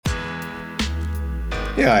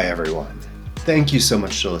Hi, everyone. Thank you so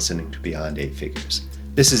much for listening to Beyond Eight Figures.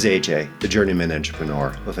 This is AJ, the journeyman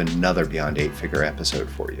entrepreneur, with another Beyond Eight Figure episode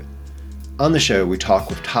for you. On the show, we talk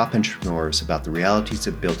with top entrepreneurs about the realities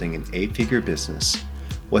of building an eight-figure business,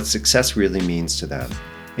 what success really means to them,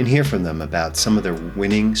 and hear from them about some of their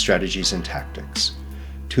winning strategies and tactics.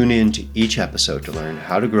 Tune in to each episode to learn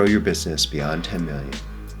how to grow your business beyond 10 million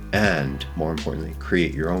and, more importantly,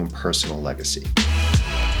 create your own personal legacy.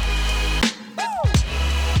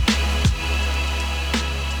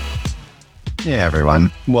 Hey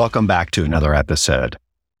everyone, welcome back to another episode.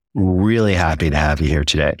 Really happy to have you here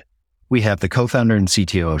today. We have the co-founder and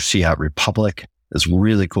CTO of Fiat Republic, this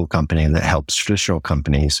really cool company that helps traditional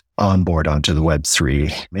companies onboard onto the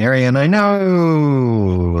Web3 area. And I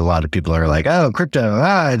know a lot of people are like, oh, crypto,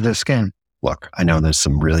 the scam. Look, I know there's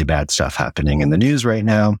some really bad stuff happening in the news right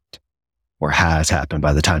now, or has happened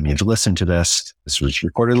by the time you've listened to this. This was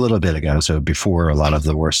recorded a little bit ago, so before a lot of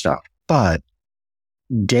the worst stuff. But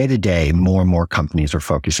day to day, more and more companies are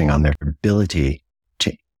focusing on their ability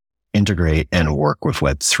to integrate and work with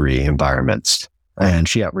Web3 environments. And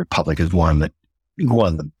Fiat Republic is one of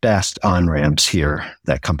the best on-ramps here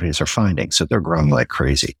that companies are finding. So they're growing like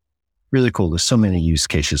crazy. Really cool. There's so many use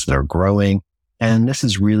cases that are growing. And this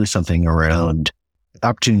is really something around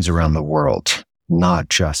opportunities around the world, not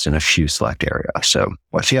just in a few select areas. So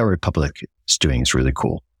what Fiat Republic is doing is really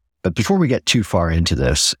cool. But before we get too far into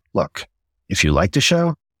this, look, if you like the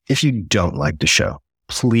show, if you don't like the show,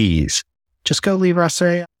 please just go leave us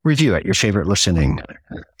a review at your favorite listening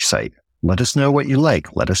site. Let us know what you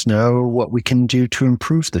like. Let us know what we can do to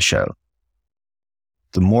improve the show.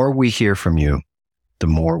 The more we hear from you, the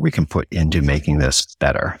more we can put into making this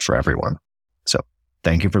better for everyone. So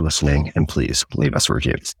thank you for listening, and please leave us a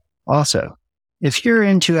review. Also, if you're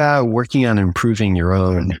into working on improving your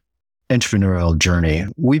own entrepreneurial journey,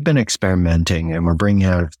 we've been experimenting and we're bringing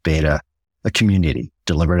out of beta a community,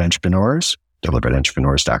 Deliberate Entrepreneurs,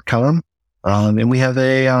 deliberatentrepreneurs.com. And we have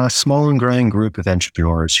a small and growing group of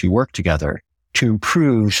entrepreneurs who work together to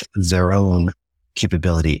improve their own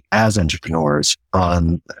capability as entrepreneurs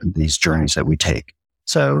on these journeys that we take.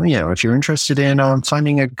 So, if you're interested in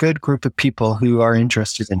finding a good group of people who are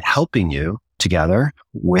interested in helping you together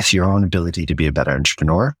with your own ability to be a better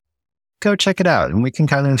entrepreneur, go check it out. And we can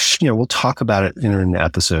kind of, we'll talk about it in an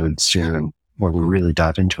episode soon where we really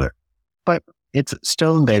dive into it. But it's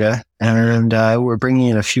still in beta, and we're bringing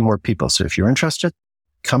in a few more people. So if you're interested,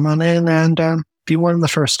 come on in and be one of the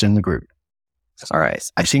first in the group. All right.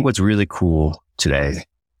 I think what's really cool today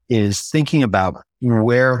is thinking about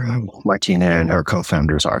where Martyna and her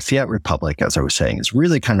co-founders are. Fiat Republic, as I was saying, is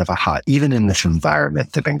really kind of a hot, even in this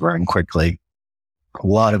environment, they've been growing quickly. A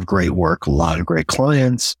lot of great work, a lot of great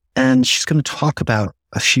clients. And she's going to talk about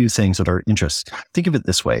a few things that are interesting. Think of it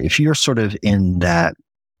this way. If you're sort of in that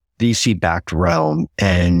VC-backed realm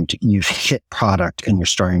and you've hit product and you're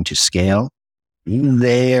starting to scale,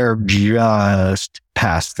 they're just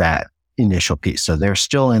past that initial piece. So they're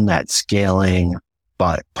still in that scaling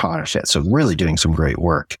product yet. So really doing some great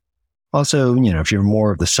work. Also, if you're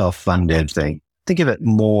more of the self-funded thing, think of it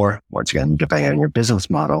more, once again, depending on your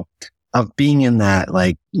business model, of being in that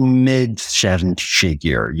like mid-seven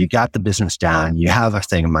figure. You got the business down, you have a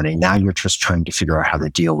thing of money. Now you're just trying to figure out how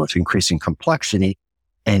to deal with increasing complexity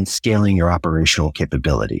and scaling your operational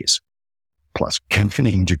capabilities, plus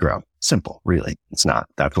continuing to grow. Simple, really. It's not.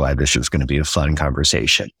 That's why this is going to be a fun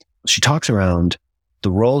conversation. She talks around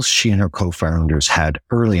the roles she and her co-founders had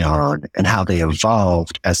early on and how they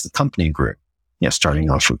evolved as the company grew.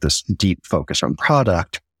 Starting off with this deep focus on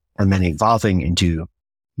product and then evolving into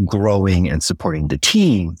growing and supporting the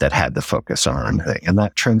team that had the focus on. And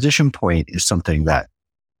that transition point is something that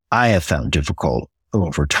I have found difficult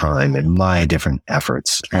over time in my different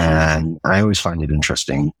efforts. And I always find it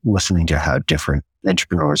interesting listening to how different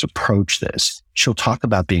entrepreneurs approach this. She'll talk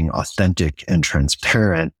about being authentic and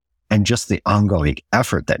transparent and just the ongoing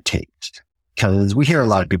effort that takes. Because we hear a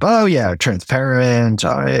lot of people, oh yeah, transparent,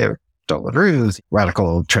 tell the truth,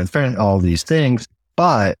 radical, transparent, all these things,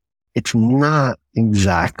 but it's not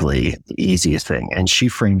exactly the easiest thing. And she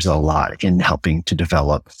frames a lot in helping to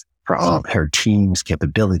develop her team's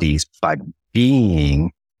capabilities by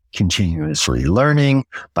being continuously learning,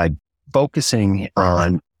 by focusing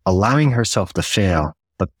on allowing herself to fail,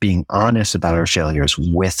 but being honest about her failures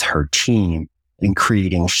with her team and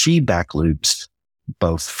creating feedback loops,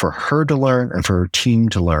 both for her to learn and for her team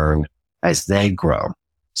to learn as they grow.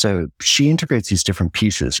 So she integrates these different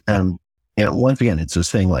pieces. And once again, it's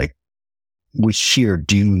this thing like, we sheer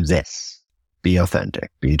do this, be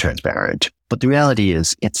authentic, be transparent. But the reality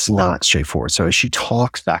is it's not straightforward. So as she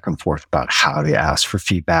talks back and forth about how to ask for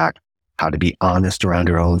feedback, how to be honest around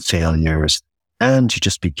your own failures, and to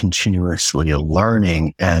just be continuously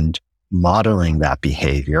learning and modeling that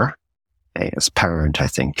behavior. As a parent, I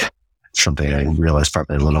think it's something I realized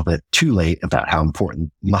probably a little bit too late about how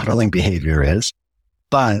important modeling behavior is,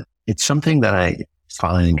 but it's something that I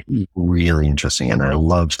find really interesting. And I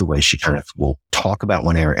love the way she kind of will talk about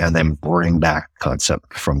one area and then bring back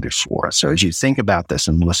concept from before. So as you think about this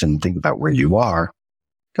and think about where you are,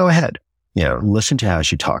 go ahead, listen to how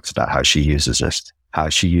she talks about how she uses this, how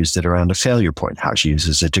she used it around a failure point, how she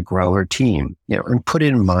uses it to grow her team, and put it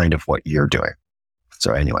in mind of what you're doing.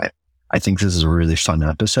 So anyway, I think this is a really fun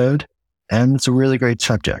episode and it's a really great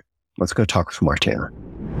subject. Let's go talk with Martyna.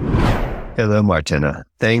 Hello, Martyna.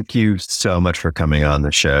 Thank you so much for coming on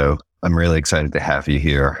the show. I'm really excited to have you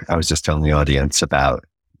here. I was just telling the audience about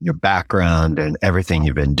your background and everything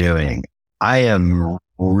you've been doing. I am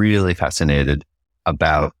really fascinated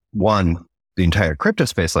about, one, the entire crypto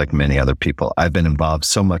space, like many other people. I've been involved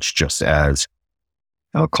so much just as,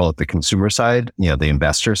 I'll call it the consumer side, the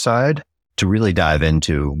investor side. To really dive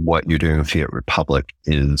into what you're doing with Fiat Republic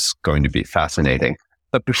is going to be fascinating.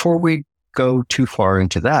 But before we go too far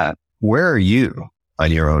into that, where are you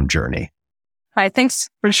on your own journey? Hi, thanks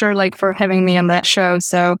for sure, for having me on that show.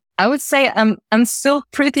 So I would say I'm still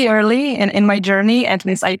pretty early in my journey. At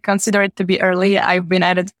least I consider it to be early. I've been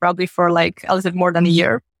at it probably for a little bit more than a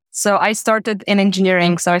year. So I started in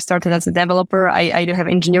engineering. So I started as a developer. I do have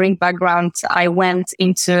engineering background. I went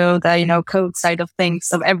into the, code side of things,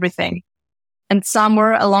 of everything. And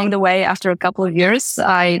somewhere along the way, after a couple of years,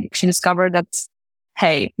 I actually discovered that,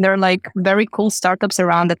 hey, there are very cool startups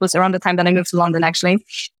around. That was around the time that I moved to London, actually.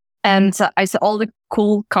 And I saw all the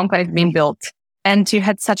cool companies being built. And you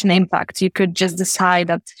had such an impact. You could just decide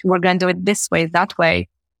that we're going to do it this way, that way.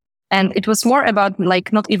 And it was more about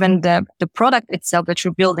not even the product itself that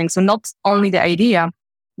you're building. So not only the idea,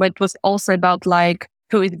 but it was also about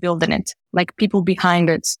who is building it, people behind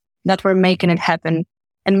it that were making it happen.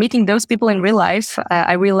 And meeting those people in real life,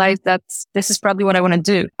 I realized that this is probably what I want to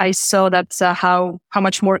do. I saw that how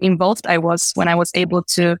much more involved I was when I was able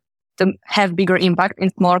to have bigger impact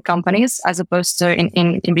in smaller companies as opposed to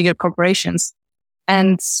in bigger corporations.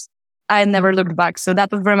 And I never looked back. So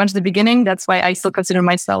that was very much the beginning. That's why I still consider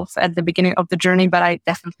myself at the beginning of the journey, but I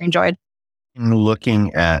definitely enjoyed.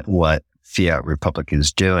 Looking at what Fiat Republic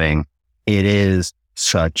is doing, it is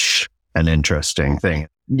such an interesting thing.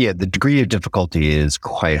 Yeah, the degree of difficulty is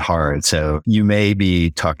quite hard. So you may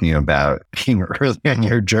be talking about being early in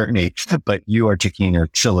your journey, but you are taking an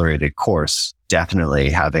accelerated course, definitely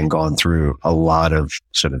having gone through a lot of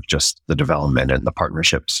sort of just the development and the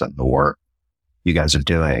partnerships and the work you guys are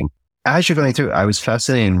doing. As you're going through, I was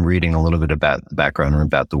fascinated in reading a little bit about the background and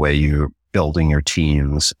about the way you're building your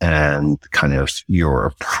teams and kind of your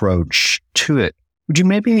approach to it. Would you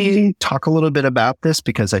maybe talk a little bit about this?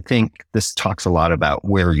 Because I think this talks a lot about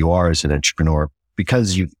where you are as an entrepreneur.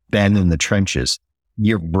 Because you've been in the trenches,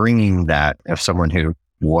 you're bringing that of someone who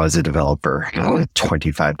was a developer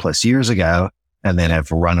 25 plus years ago and then have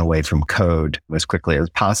run away from code as quickly as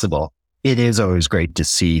possible. It is always great to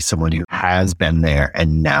see someone who has been there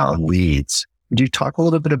and now leads. Would you talk a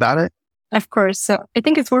little bit about it? Of course. So I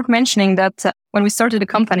think it's worth mentioning that when we started the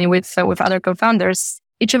company with other co-founders,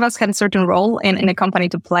 each of us had a certain role in a company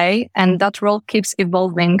to play, and that role keeps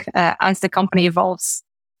evolving as the company evolves.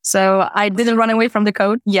 So I didn't run away from the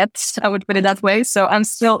code yet, I would put it that way. So I'm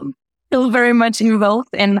still very much involved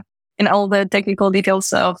in all the technical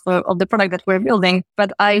details of the product that we're building.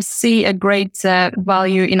 But I see a great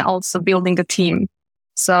value in also building a team.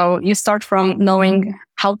 So you start from knowing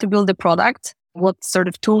how to build the product, what sort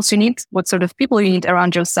of tools you need, what sort of people you need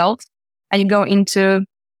around yourself, and you go into,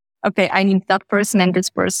 okay, I need that person and this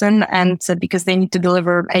person, and because they need to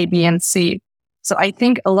deliver A, B, and C. So I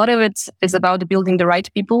think a lot of it is about building the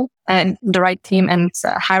right people and the right team and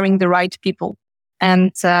hiring the right people.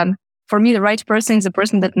 And for me, the right person is a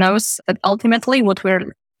person that knows that ultimately what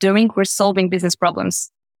we're doing, we're solving business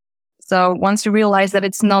problems. So once you realize that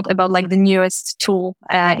it's not about the newest tool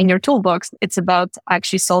in your toolbox, it's about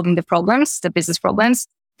actually solving the problems, the business problems,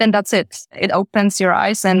 then that's it. It opens your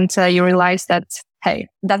eyes and you realize that, hey,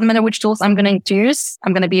 doesn't matter which tools I'm going to use,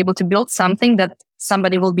 I'm going to be able to build something that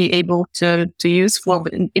somebody will be able to use. Well,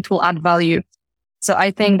 it will add value. So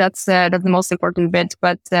I think that's the most important bit.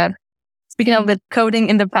 But speaking of the coding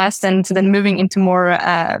in the past and then moving into more,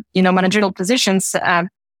 managerial positions,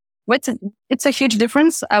 it's a huge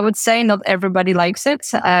difference. I would say not everybody likes it.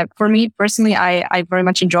 For me personally, I very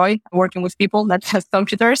much enjoy working with people that have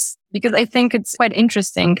computers because I think it's quite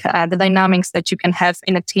interesting, the dynamics that you can have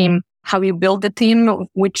in a team, how you build the team,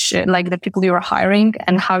 which the people you are hiring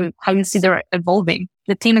and how you see they're evolving.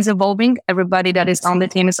 the team is evolving. Everybody that is on the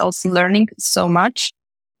team is also learning so much.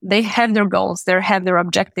 They have their goals, they have their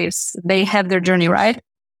objectives, they have their journey, right?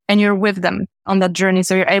 And you're with them on that journey.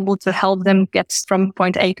 So you're able to help them get from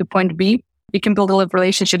point A to point B. You can build a lot of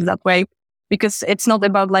relationships that way, because it's not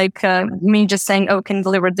about like me just saying, oh, can you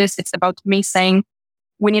deliver this? It's about me saying,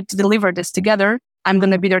 we need to deliver this together. I'm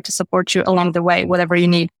going to be there to support you along the way, whatever you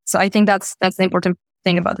need. So I think that's the important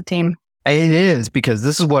thing about the team. It is, because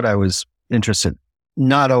this is what I was interested,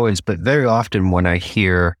 not always, but very often when I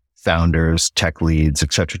hear founders, tech leads,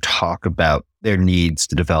 et cetera, talk about their needs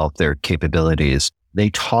to develop their capabilities,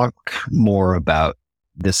 they talk more about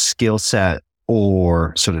the skill set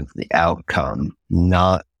or sort of the outcome,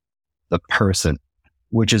 not the person,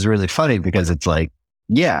 which is really funny because it's like,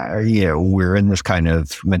 we're in this kind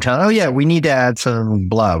of mentality. Oh yeah, we need to add some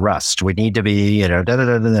Rust. We need to be,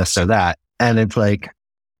 this or that. And it's like,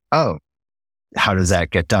 oh, how does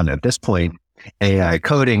that get done? At this point, AI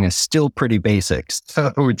coding is still pretty basic.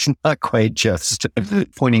 So it's not quite just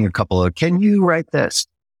pointing a couple of, can you write this?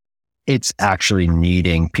 It's actually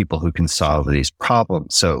needing people who can solve these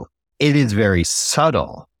problems. So it is very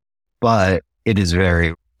subtle, but it is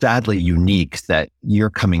very sadly unique that you're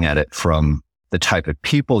coming at it from the type of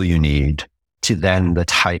people you need to then the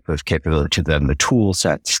type of capability, to then the tool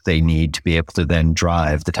sets they need to be able to then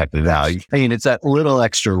drive the type of value. I mean, it's that little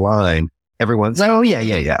extra line. Everyone's like, oh,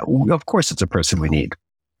 yeah. Of course, it's a person we need.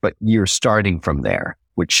 But you're starting from there,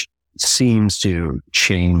 which seems to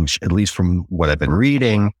change, at least from what I've been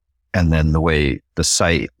reading, and then the way the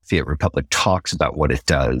site Fiat Republic talks about what it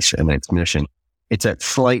does and its mission. It's a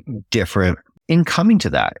slightly different. In coming to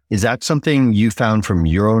that, is that something you found from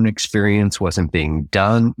your own experience wasn't being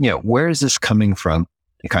done? Where is this coming from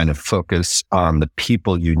to kind of focus on the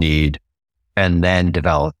people you need and then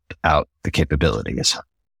develop out the capabilities?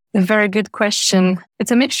 A very good question.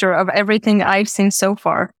 It's a mixture of everything I've seen so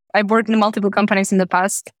far. I've worked in multiple companies in the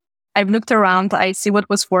past. I've looked around. I see what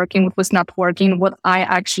was working, what was not working, what I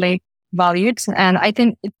actually valued. And I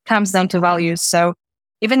think it comes down to values. So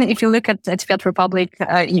even if you look at Fiat Republic,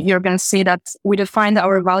 you're going to see that we defined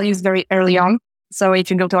our values very early on. So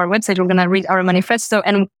if you go to our website, you're going to read our manifesto.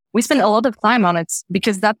 And we spent a lot of time on it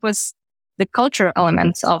because that was the culture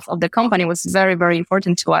element of the company was very, very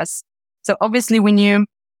important to us. So obviously we knew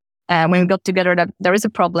when we got together that there is a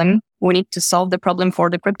problem. We need to solve the problem for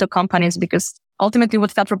the crypto companies, because ultimately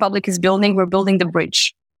what Fiat Republic is building, we're building the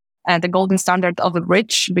bridge, the golden standard of a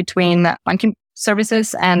bridge between banking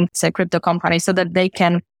services and crypto companies so that they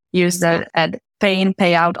can use the pay in,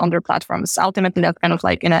 pay out on their platforms. Ultimately, that's kind of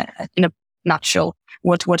like in a nutshell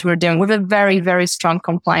what we're doing with a very, very strong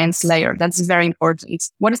compliance layer. That's very important.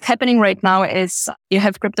 What is happening right now is you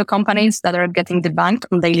have crypto companies that are getting debunked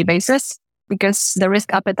on a daily basis because the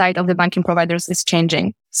risk appetite of the banking providers is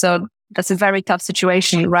changing. So that's a very tough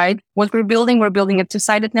situation, right? What we're building a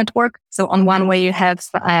two-sided network. So on one way you have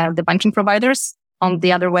the banking providers. On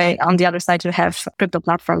the other side, you have crypto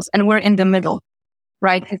platforms, and we're in the middle,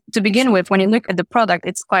 right? To begin with, when you look at the product,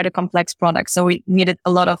 it's quite a complex product. So we needed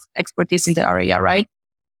a lot of expertise in the area, right?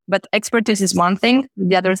 But expertise is one thing.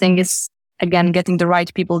 The other thing is, again, getting the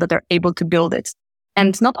right people that are able to build it.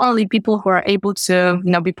 And not only people who are able to,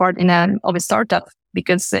 be part of a startup,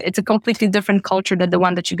 because it's a completely different culture than the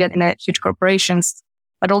one that you get in huge corporations,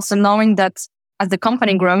 but also knowing that as the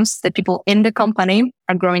company grows, the people in the company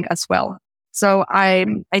are growing as well. So I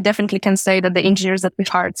definitely can say that the engineers that we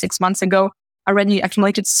hired 6 months ago already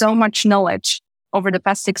accumulated so much knowledge over the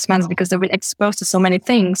past 6 months because they've been exposed to so many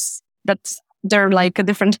things that they're like a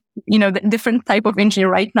different type of engineer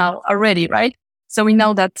right now already, right? So we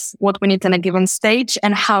know that's what we need in a given stage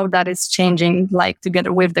and how that is changing, like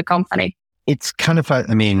together with the company. It's kind of,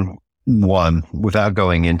 one, without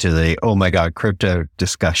going into the, oh my God, crypto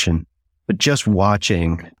discussion, but just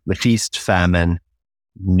watching the feast, famine,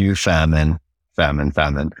 new famine,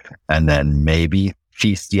 and then maybe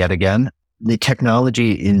feast yet again. The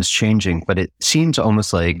technology is changing, but it seems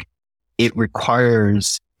almost like it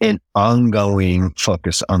requires an ongoing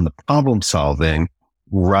focus on the problem solving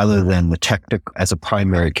rather than the technical as a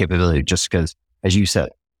primary capability, just because, as you said,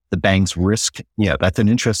 the bank's risk, that's an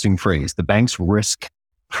interesting phrase. The bank's risk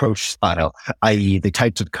profile, i.e. the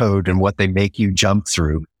types of code and what they make you jump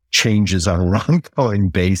through, changes on an ongoing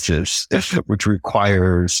basis, which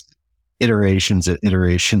requires iterations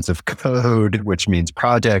of code, which means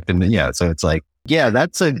project. And so it's like,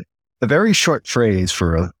 that's a very short phrase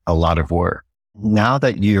for a lot of work. Now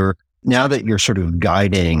that you're sort of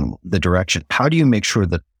guiding the direction, how do you make sure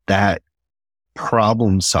that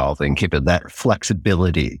problem solving, that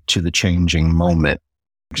flexibility to the changing moment?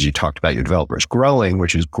 Because you talked about your developers growing,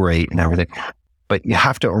 which is great and everything. but you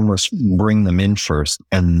have to almost bring them in first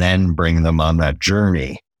and then bring them on that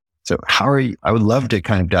journey. So how are you? I would love to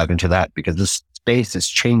kind of dive into that because this space is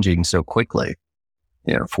changing so quickly,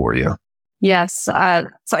 for you. Yes. So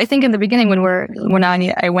I think in the beginning when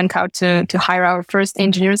I went out to hire our first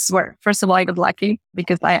engineers, where first of all, I got lucky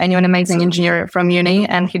because I knew an amazing engineer from uni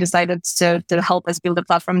and he decided to help us build the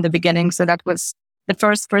platform in the beginning. So that was the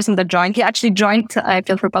first person that joined. He actually joined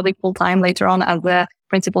Fiat Republic full time later on as the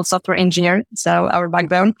principal software engineer. So our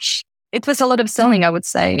backbone. It was a lot of selling, I would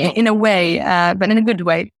say, in a way, but in a good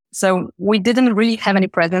way. So we didn't really have any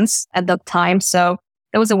presence at that time. So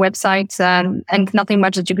there was a website and nothing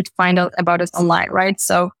much that you could find out about us online, right?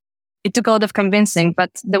 So it took a lot of convincing,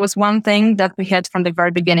 but there was one thing that we had from the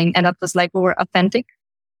very beginning, and that was like we were authentic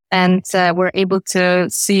and we're able to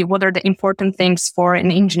see what are the important things for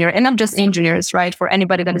an engineer, and not just engineers, right? For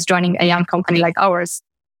anybody that is joining a young company like ours.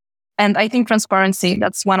 And I think transparency,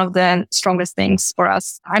 that's one of the strongest things for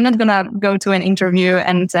us. I'm not going to go to an interview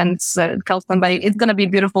and tell somebody it's going to be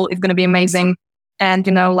beautiful, it's going to be amazing. And,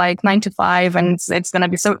 9 to 5, and it's going to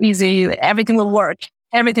be so easy. Everything will work.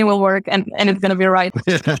 Everything will work, and it's going to be right.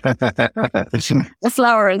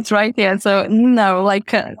 Flowers, right? Yeah. So no,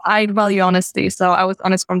 I value honesty. So I was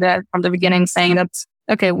honest from the beginning, saying that,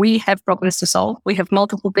 okay, we have problems to solve. We have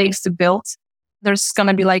multiple things to build. There's going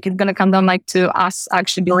to be it's going to come down to us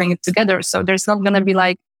actually building it together. So there's not going to be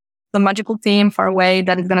the magical team far away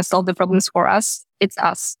that is going to solve the problems for us. It's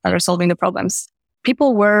us that are solving the problems.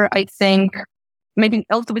 People were, I think, maybe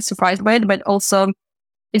a little bit surprised by it, but also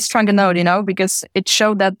it's strong a note, because it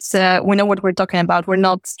showed that we know what we're talking about. We're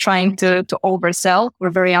not trying to oversell. We're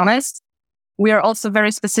very honest. We are also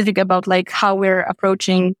very specific about how we're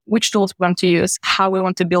approaching, which tools we want to use, how we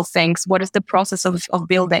want to build things, what is the process of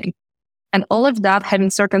building. And all of that, having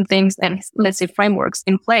certain things and let's say frameworks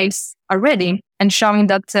in place already, and showing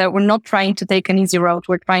that we're not trying to take an easy road.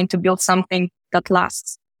 We're trying to build something that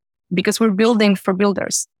lasts, because we're building for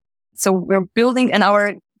builders. So we're building, and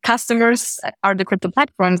our customers are the crypto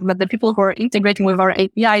platforms, but the people who are integrating with our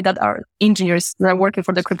API that are engineers that are working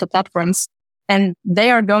for the crypto platforms, and they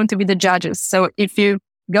are going to be the judges. So if you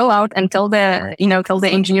go out and tell the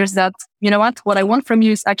engineers that, what I want from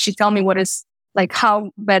you is actually tell me what is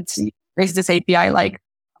how bad is this API,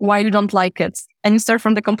 why you don't like it. And you start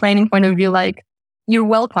from the complaining point of view, you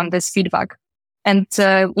welcome this feedback. And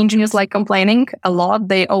engineers like complaining a lot.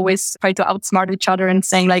 They always try to outsmart each other and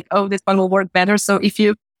saying oh, this one will work better. So if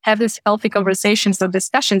you have these healthy conversations or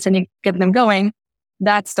discussions and you get them going,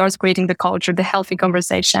 that starts creating the culture, the healthy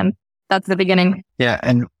conversation. That's the beginning. Yeah.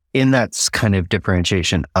 And in that kind of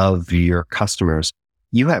differentiation of your customers,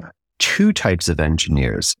 you have two types of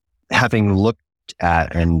engineers. Having looked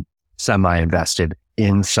at and semi-invested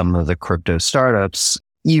in some of the crypto startups,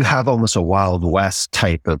 you have almost a Wild West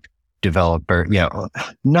type of developer,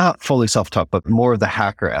 not fully self-taught, but more of the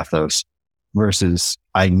hacker ethos, versus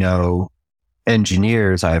I know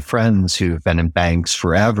engineers, I have friends who've been in banks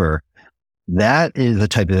forever. That is the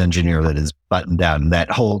type of engineer that is buttoned down. That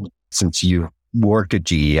whole, since you worked at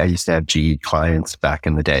GE, I used to have GE clients back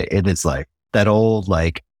in the day. It is that old,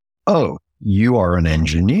 oh, you are an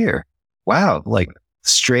engineer. Wow.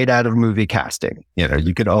 Straight out of movie casting.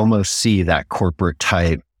 You could almost see that corporate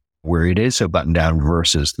type where it is so buttoned down,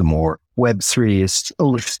 versus the more Web3 is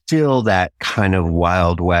still that kind of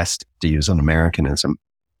Wild West, to use an Americanism.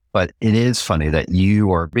 But it is funny that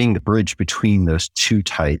you are being the bridge between those two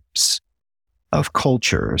types of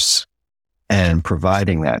cultures and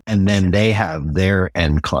providing that. And then they have their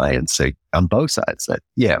end clients on both sides.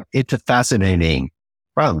 It's a fascinating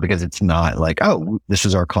problem, because it's not oh, this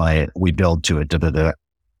is our client. We build to it.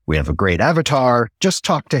 We have a great avatar. Just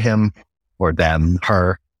talk to him or them,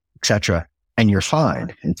 her, etc. And you're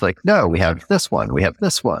fine. It's no, we have this one. We have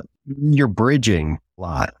this one. You're bridging a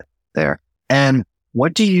lot there. And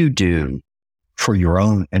what do you do for your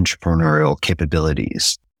own entrepreneurial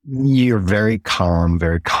capabilities? You're very calm,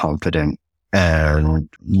 very confident, and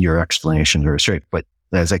your explanations are straight. But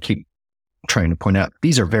as I keep trying to point out,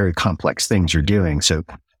 these are very complex things you're doing. So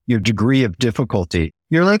your degree of difficulty,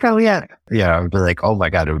 you're oh yeah. Yeah, I would be oh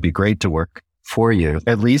my God, it would be great to work for you,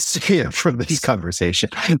 at least from this conversation.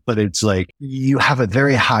 But it's you have a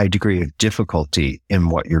very high degree of difficulty in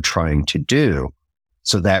what you're trying to do.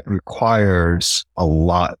 So that requires a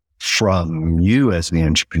lot from you as the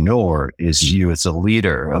entrepreneur, is you as a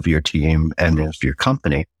leader of your team and of your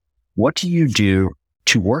company. What do you do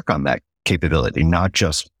to work on that capability, not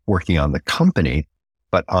just working on the company,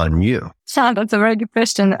 but on you? So that's a very good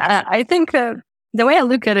question. I think the way I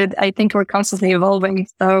look at it, I think we're constantly evolving.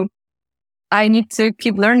 So I need to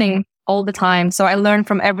keep learning all the time. So I learn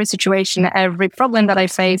from every situation, every problem that I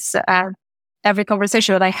face. every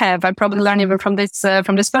conversation that I have, I probably learn even from this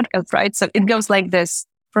podcast, right? So it goes like this.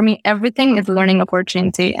 For me, everything is learning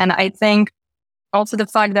opportunity. And I think also the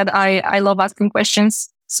fact that I love asking questions.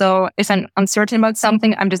 So if I'm uncertain about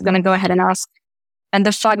something, I'm just going to go ahead and ask. And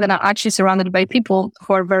the fact that I'm actually surrounded by people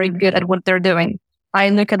who are very good at what they're doing. I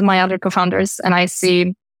look at my other co-founders and I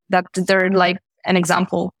see that they're like an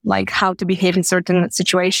example, like how to behave in certain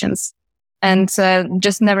situations. And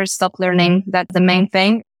just never stop learning. That's the main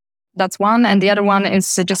thing. That's one. And the other one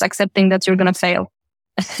is just accepting that you're going to fail.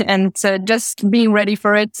 And just being ready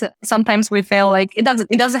for it. Sometimes we fail. Like it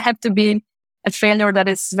doesn't have to be a failure that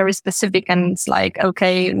is very specific and it's like,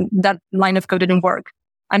 okay, that line of code didn't work.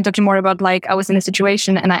 I'm talking more about like I was in a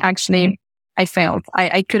situation and I failed.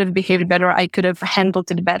 I could have behaved better. I could have handled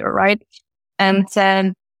it better, right? And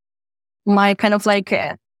my kind of like,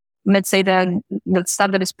 let's say the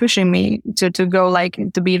stuff that is pushing me to go like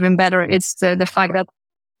to be even better, it's the fact that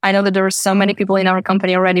I know that there are so many people in our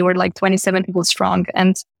company already. We're like 27 people strong.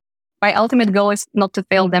 And my ultimate goal is not to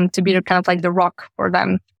fail them, to be kind of like the rock for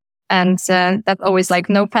them. And that's always like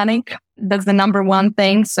no panic. That's the number one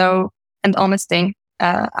thing. So, and honesty.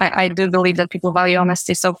 I do believe that people value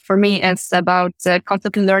honesty. So for me, it's about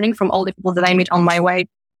constantly learning from all the people that I meet on my way.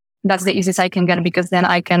 That's the easiest I can get because then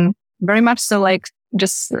I can very much so like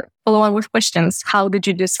just follow on with questions. How did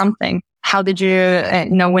you do something? How did you,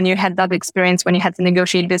 when you had that experience, when you had to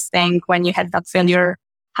negotiate this thing, when you had that failure,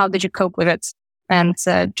 how did you cope with it? And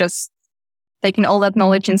just taking all that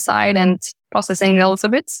knowledge inside and processing loads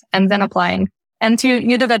of it and then applying. And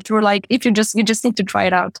you do that through like, if you just need to try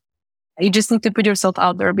it out. You just need to put yourself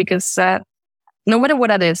out there because no matter what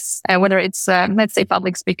that is, whether it's, let's say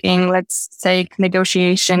public speaking, let's say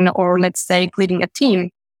negotiation, or let's say leading a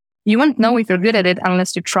team, you won't know if you're good at it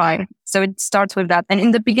unless you try. So it starts with that. And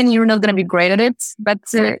in the beginning, you're not going to be great at it, but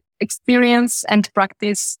experience and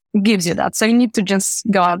practice gives you that. So you need to just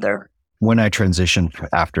go out there. When I transitioned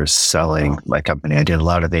after selling my company, I did a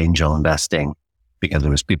lot of angel investing because it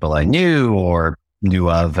was people I knew or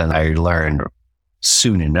knew of. And I learned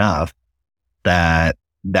soon enough that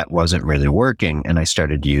wasn't really working. And I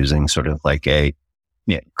started using sort of like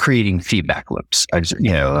creating feedback loops. I just,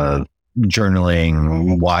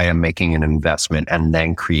 journaling why I'm making an investment and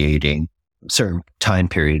then creating certain time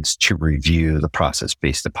periods to review the process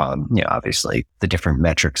based upon, obviously the different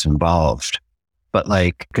metrics involved. But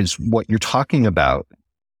like, because what you're talking about,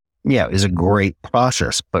 is a great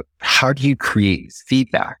process, but how do you create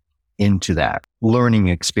feedback into that learning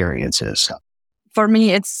experiences? For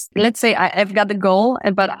me, it's, let's say I've got the goal,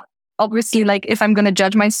 but obviously like if I'm going to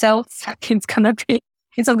judge myself, it's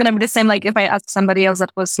not going to be the same like if I ask somebody else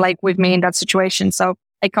that was like with me in that situation. So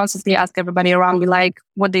I constantly ask everybody around me, like,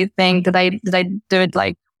 what do you think? Did I do it?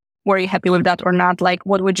 Like, were you happy with that or not? Like,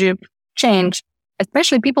 what would you change?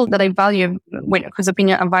 Especially people that I value, whose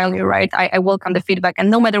opinion I value, right? I welcome the feedback.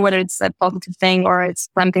 And no matter whether it's a positive thing or it's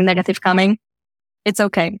something negative coming, it's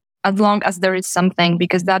okay. As long as there is something,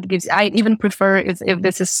 because that gives, I even prefer if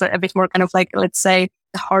this is a bit more kind of like, let's say,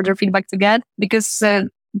 harder feedback to get, because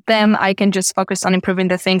then I can just focus on improving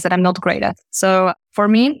the things that I'm not great at. So for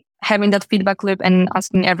me, having that feedback loop and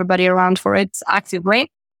asking everybody around for it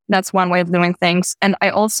actively, that's one way of doing things. And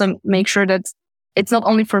I also make sure that it's not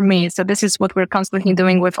only for me. So this is what we're constantly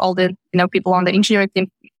doing with all the, people on the engineering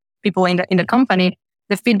team, people in the company.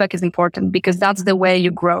 The feedback is important because that's the way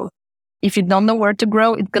you grow. If you don't know where to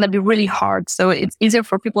grow, it's going to be really hard. So it's easier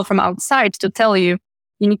for people from outside to tell you,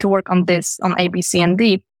 you need to work on this, on A, B, C, and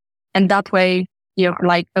D. And that way you're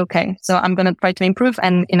like, okay, so I'm going to try to improve.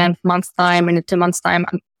 And in a month's time, in 2 months' time,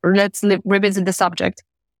 let's revisit the subject.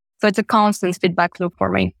 So it's a constant feedback loop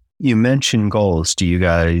for me. You mentioned goals. Do you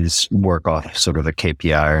guys work off sort of a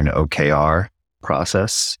KPI or an OKR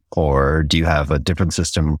process, or do you have a different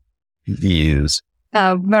system you use?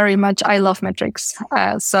 Very much. I love metrics.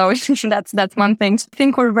 So that's one thing. I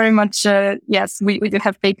think we're very much, yes, we do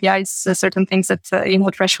have KPIs, certain things that,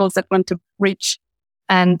 thresholds that we want to reach.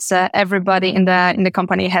 And everybody in the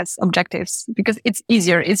company has objectives because it's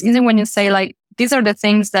easier. It's easier when you say like, these are the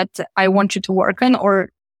things that I want you to work on,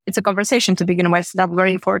 or it's a conversation to begin with. That's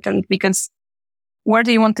very important because where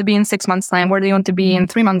do you want to be in 6 months' time? Where do you want to be in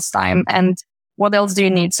 3 months' time? And what else do you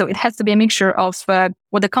need? So it has to be a mixture of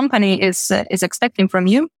what the company is expecting from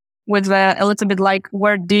you with a little bit like,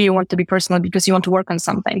 where do you want to be personal because you want to work on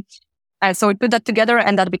something? So we put that together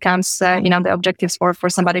and that becomes, the objectives for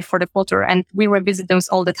somebody for the quarter. And we revisit those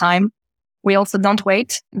all the time. We also don't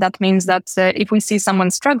wait. That means that if we see someone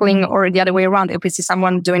struggling or the other way around, if we see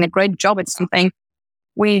someone doing a great job at something,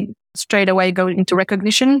 we straight away go into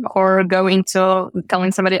recognition or go into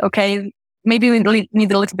telling somebody, okay, maybe we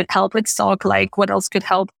need a little bit help. Let's talk like what else could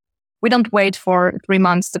help. we don't wait for 3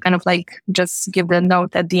 months to kind of like just give the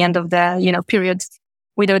note at the end of the, period.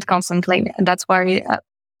 We do it constantly. And that's why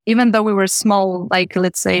even though we were small, like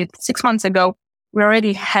let's say 6 months ago, we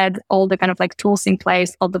already had all the kind of like tools in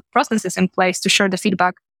place, all the processes in place to share the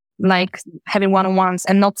feedback, like having one-on-ones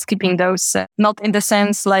and not skipping those, not in the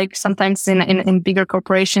sense like sometimes in bigger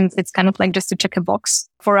corporations, it's kind of like just to check a box.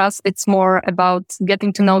 For us, it's more about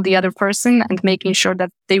getting to know the other person and making sure that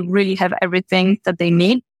they really have everything that they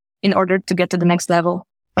need in order to get to the next level.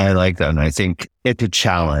 I like that. And I think it's a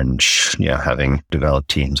challenge, having developed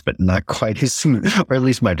teams, but not quite as smooth, or at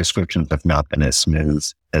least my descriptions have not been as smooth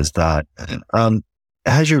as that.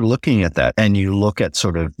 As you're looking at that and you look at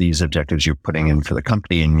sort of these objectives you're putting in for the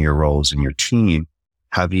company and your roles in your team,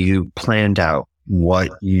 have you planned out what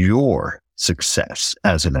your success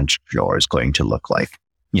as an entrepreneur is going to look like?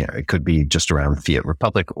 It could be just around Fiat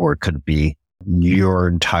Republic, or it could be your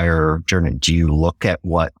entire journey. Do you look at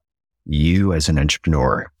what you as an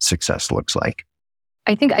entrepreneur success looks like?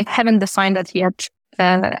 I think I haven't defined that yet.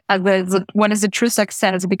 What is the true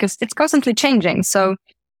success? Because it's constantly changing. So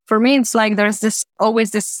for me, it's like there's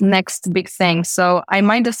always this next big thing. So I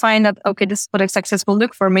might define that, okay, this is what a success will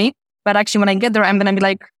look for me. But actually, when I get there, I'm going to be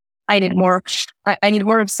like, I need more. I need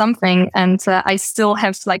more of something. And I still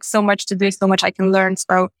have like so much to do, so much I can learn.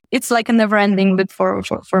 So it's like a never ending loop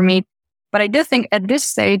for me. But I do think at this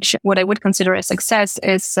stage, what I would consider a success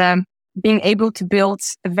is being able to build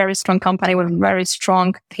a very strong company with a very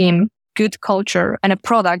strong team, good culture, and a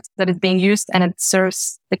product that is being used and it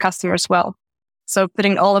serves the customers well. So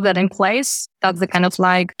putting all of that in place, that's the kind of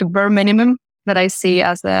like the bare minimum that I see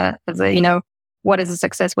as a what is a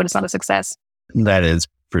success, what is not a success. That is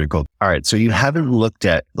pretty cool. All right. So you haven't looked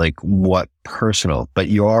at like what personal, but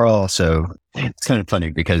you are also, it's kind of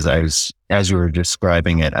funny because as you were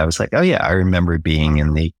describing it, I was like, oh yeah, I remember being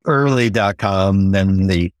in the early .com, then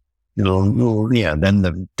the then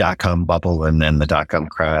the .com bubble and then the .com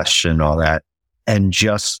crash and all that. And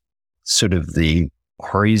just sort of the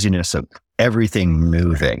craziness of everything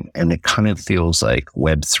moving. And it kind of feels like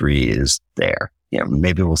Web3 is there.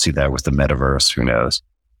 Maybe we'll see that with the metaverse, who knows?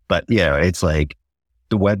 But it's like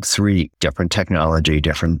the Web3, different technology,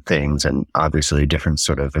 different things, and obviously different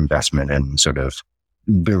sort of investment and sort of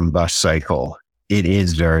boom bust cycle. It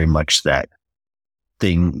is very much that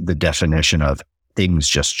thing, the definition of things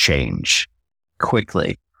just change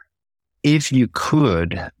quickly. If you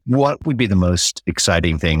could, what would be the most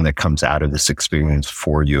exciting thing that comes out of this experience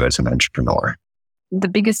for you as an entrepreneur? The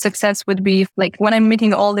biggest success would be like when I'm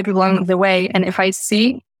meeting all the people along the way, and if I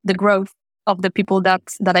see the growth of the people that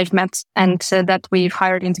I've met and that we've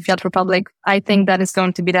hired into Fiat Republic, I think that is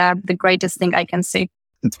going to be the greatest thing I can see.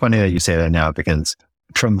 It's funny that you say that now, because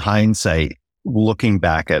from hindsight, looking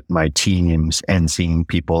back at my teams and seeing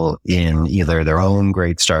people in either their own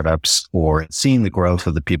great startups or seeing the growth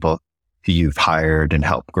of the people who you've hired and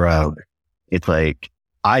helped grow, it's like,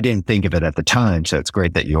 I didn't think of it at the time. So it's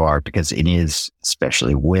great that you are, because it is,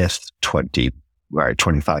 especially with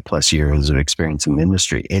 25 plus years of experience in the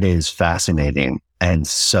industry, it is fascinating. And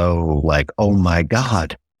so like, oh my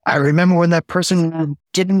God, I remember when that person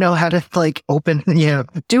didn't know how to like open,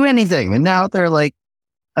 do anything. And now they're like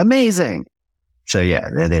amazing. So yeah,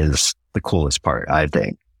 that is the coolest part, I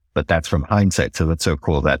think. But that's from hindsight. So that's so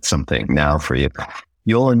cool. That's something now for you.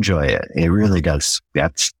 You'll enjoy it. It really does.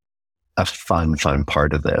 That's a fun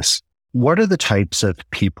part of this. What are the types of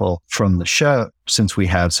people from the show, since we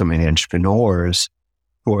have so many entrepreneurs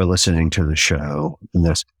who are listening to the show and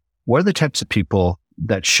this, what are the types of people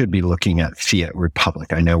that should be looking at Fiat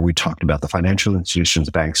Republic? I know we talked about the financial institutions,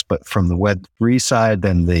 banks, but from the Web3 side,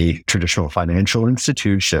 then the traditional financial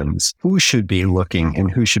institutions, who should be looking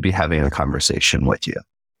and who should be having a conversation with you?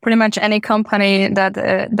 Pretty much any company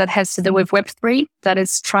that has to do with Web3 that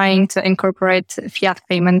is trying to incorporate fiat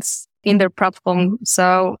payments in their platform.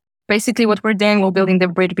 So basically what we're doing, we're building the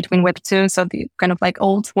bridge between Web2, so the kind of like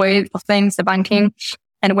old way of things, the banking,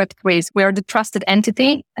 and Web3. We are the trusted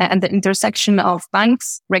entity and the intersection of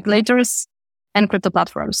banks, regulators, and crypto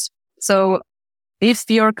platforms. So if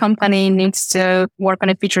your company needs to work on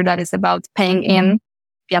a feature that is about paying in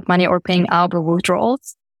fiat money or paying out or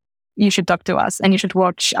withdrawals, you should talk to us and you should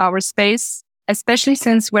watch our space, especially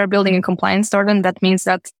since we're building a compliance startup. That means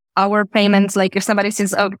that our payments, like if somebody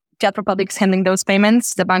says, oh, Fiat Republic is handling those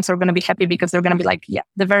payments, the banks are going to be happy because they're going to be like, yeah,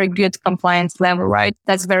 the very good compliance level, right?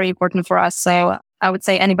 That's very important for us. So I would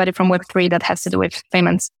say anybody from Web3 that has to do with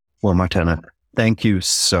payments. Well, Martyna, thank you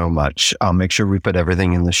so much. I'll make sure we put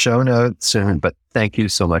everything in the show notes soon, but thank you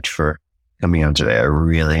so much for coming on today. I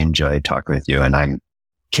really enjoyed talking with you, and I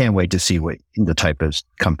can't wait to see what the type of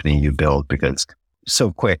company you build, because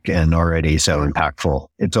so quick and already so impactful.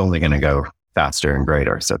 It's only going to go faster and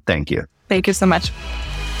greater. So thank you. Thank you so much.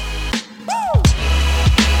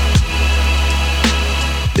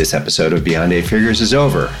 This episode of Beyond 8 Figures is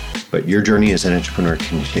over, but your journey as an entrepreneur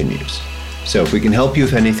continues. So if we can help you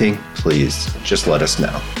with anything, please just let us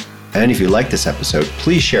know. And if you like this episode,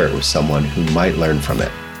 please share it with someone who might learn from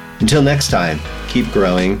it. Until next time, keep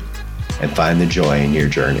growing and find the joy in your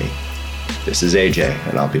journey. This is AJ,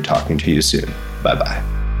 and I'll be talking to you soon.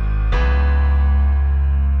 Bye-bye.